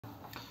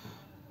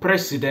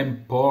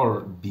President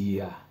Paul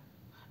Biya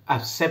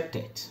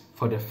accepted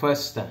for the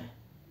first time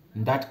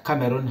that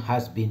Cameroon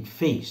has been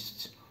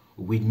faced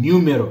with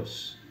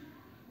numerous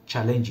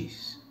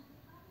challenges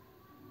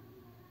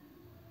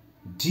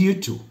due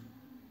to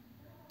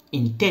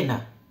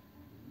internal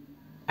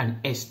and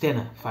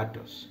external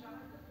factors.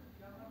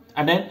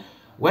 And then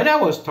when I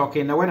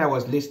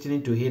was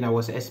listening to him, I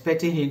was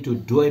expecting him to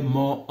dwell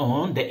more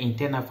on the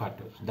internal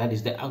factors. That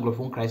is the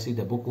Anglophone crisis,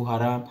 the Boko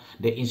Haram,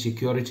 the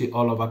insecurity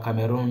all over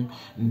Cameroon,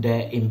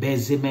 the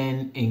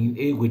embezzlement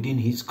within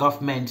his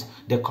government,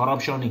 the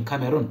corruption in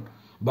Cameroon.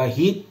 But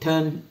he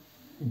turned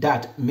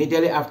that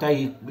immediately after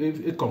he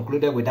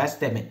concluded with that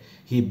statement.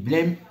 He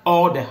blamed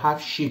all the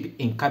hardship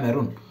in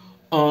Cameroon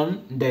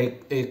on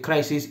the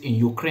crisis in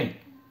Ukraine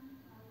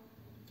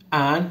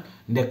and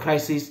the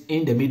crisis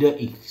in the Middle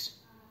East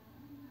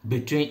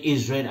between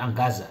Israel and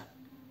Gaza.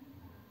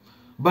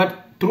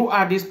 But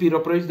throughout this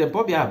period, President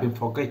Paul Biya have been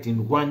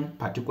forgetting one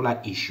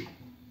particular issue.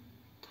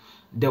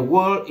 The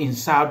war in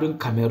southern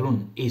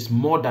Cameroon is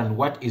more than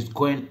what is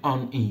going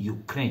on in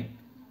Ukraine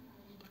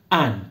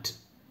and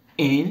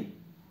in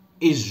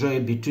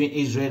Israel, between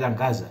Israel and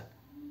Gaza.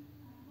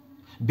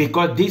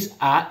 Because these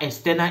are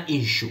external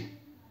issues.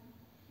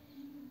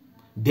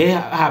 They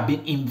have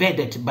been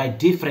invaded by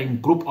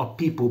different group of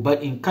people,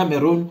 but in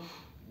Cameroon,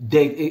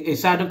 the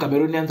southern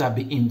Cameroonians have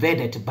been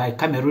invaded by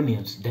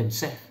Cameroonians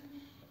themselves.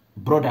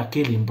 Brother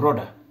killing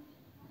brother.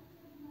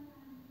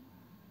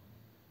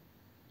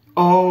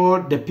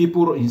 All the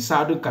people in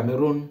southern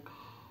Cameroon,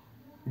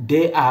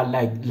 they are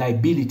like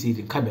liabilities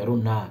in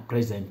Cameroon now,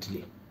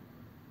 presently.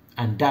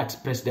 And that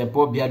President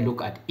Paul Biya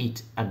look at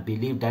it and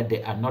believe that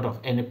they are not of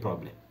any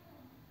problem.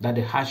 That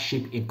the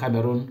hardship in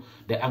Cameroon,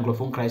 the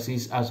Anglophone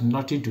crisis, has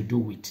nothing to do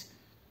with.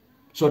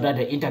 So that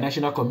the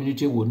international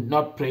community would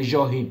not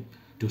pressure him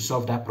to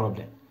solve that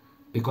problem.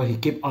 Because he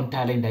keep on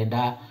telling them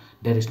that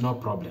there is no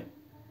problem.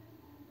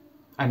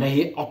 And then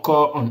he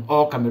called on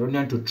all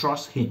Cameroonians to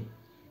trust him.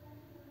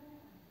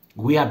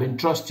 We have been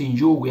trusting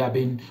you. We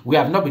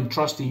have not been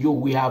trusting you.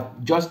 We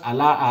have just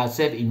allowed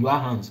ourselves in your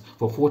hands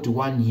for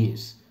 41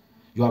 years.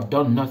 You have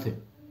done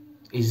nothing.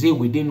 Is it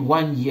within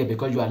 1 year,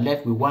 because you are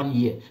left with 1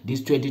 year,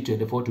 this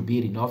 2024 to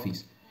be in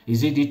office?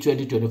 Is it this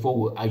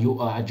 2024 are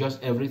you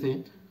adjust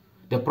everything?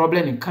 The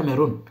problem in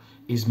Cameroon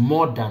is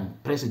more than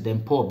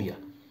President Paul Biya.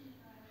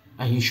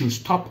 And he should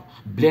stop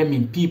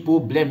blaming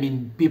people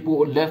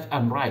left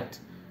and right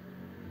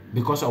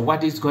because of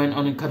what is going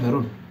on in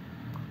Cameroon.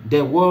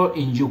 The war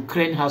in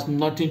Ukraine has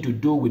nothing to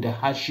do with the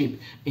hardship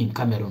in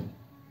Cameroon.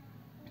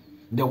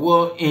 The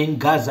war in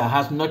Gaza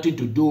has nothing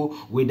to do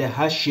with the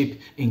hardship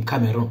in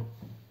Cameroon.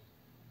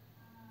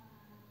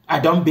 I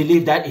don't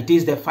believe that it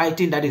is the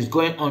fighting that is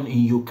going on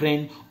in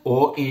Ukraine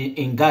or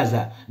in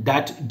Gaza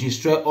that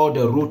destroy all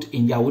the route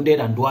in Yaoundé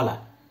and Douala.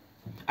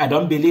 I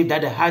don't believe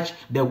that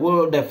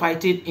the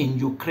fighting in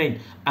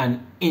Ukraine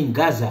and in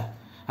Gaza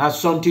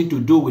has something to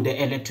do with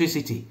the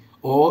electricity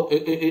or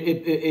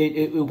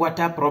a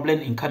water problem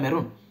in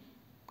Cameroon,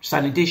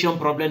 sanitation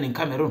problem in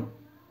Cameroon.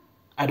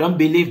 I don't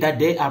believe that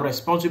they are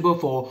responsible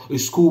for a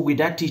school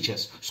without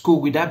teachers,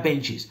 school without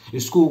benches, a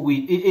school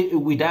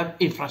without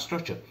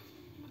infrastructure.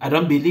 I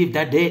don't believe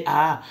that they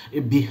are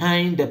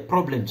behind the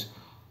problems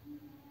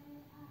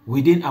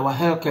within our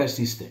healthcare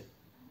system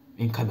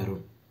in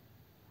Cameroon.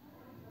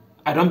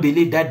 I don't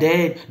believe that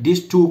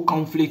these two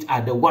conflicts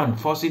are the one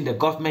forcing the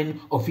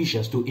government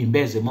officials to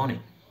invest the money.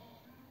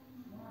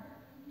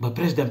 But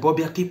President Paul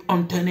Biya keep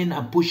on turning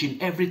and pushing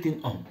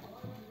everything on.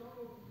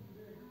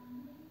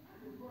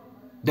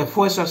 The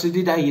fuel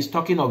subsidy that he is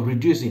talking of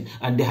reducing,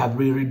 and they have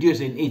been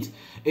reducing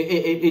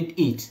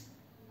it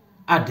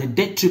at the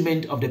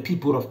detriment of the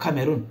people of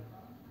Cameroon.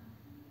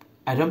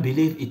 I don't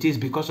believe it is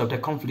because of the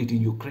conflict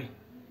in Ukraine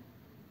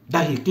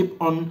that he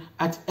keep on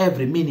at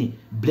every minute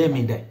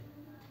blaming them.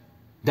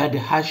 That the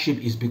hardship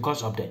is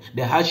because of them.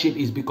 The hardship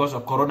is because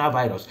of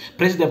coronavirus.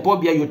 President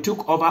Paul Biya, you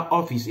took over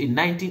office in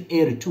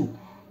 1982.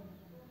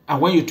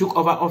 And when you took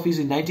over office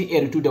in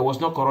 1982, there was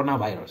no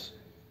coronavirus.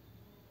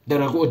 There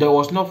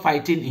was no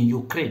fighting in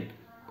Ukraine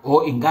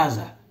or in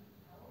Gaza.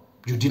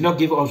 You did not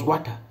give us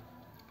water.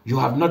 You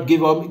have not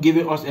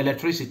given us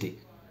electricity.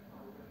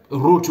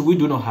 Roads we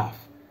do not have.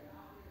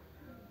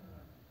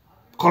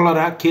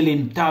 Cholera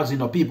killing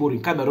thousands of people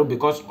in Cameroon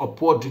because of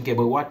poor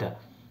drinkable water.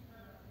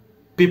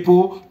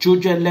 People,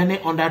 children learning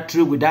under a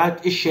tree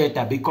without a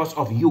shelter because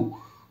of you.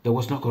 There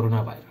was no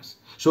coronavirus.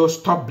 So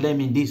stop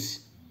blaming this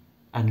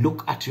and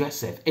look at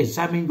yourself.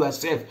 Examine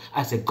yourself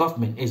as a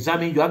government.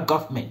 Examine your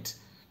government.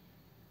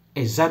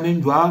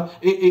 Examine your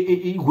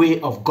way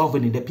of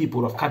governing the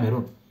people of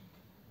Cameroon.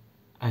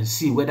 And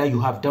see whether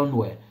you have done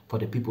well for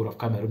the people of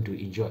Cameroon to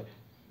enjoy.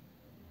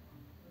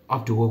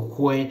 Up to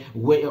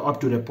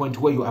the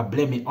point where you are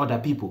blaming other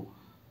people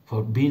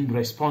for being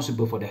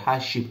responsible for the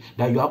hardship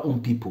that your own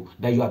people,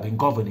 that you have been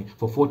governing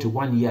for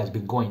 41 years,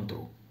 been going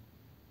through.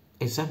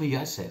 Examine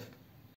yourself.